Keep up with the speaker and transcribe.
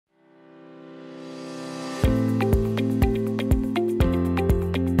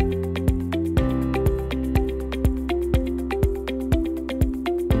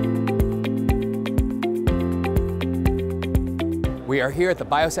We are here at the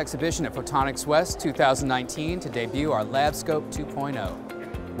BIOS exhibition at Photonics West 2019 to debut our LabScope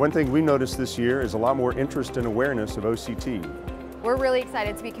 2.0. One thing we noticed this year is a lot more interest and awareness of OCT. We're really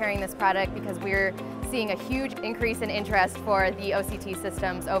excited to be carrying this product because we're seeing a huge increase in interest for the OCT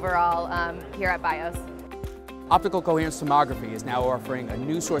systems overall here at BIOS. Optical coherence tomography is now offering a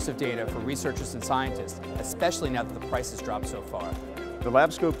new source of data for researchers and scientists, especially now that the price has dropped so far. The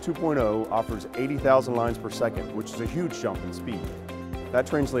LabScope 2.0 offers 80,000 lines per second, which is a huge jump in speed. That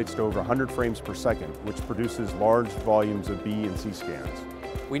translates to over 100 frames per second, which produces large volumes of B and C scans.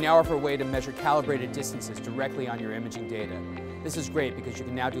 We now offer a way to measure calibrated distances directly on your imaging data. This is great because you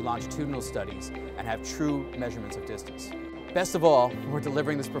can now do longitudinal studies and have true measurements of distance. Best of all, we're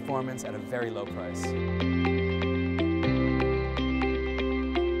delivering this performance at a very low price.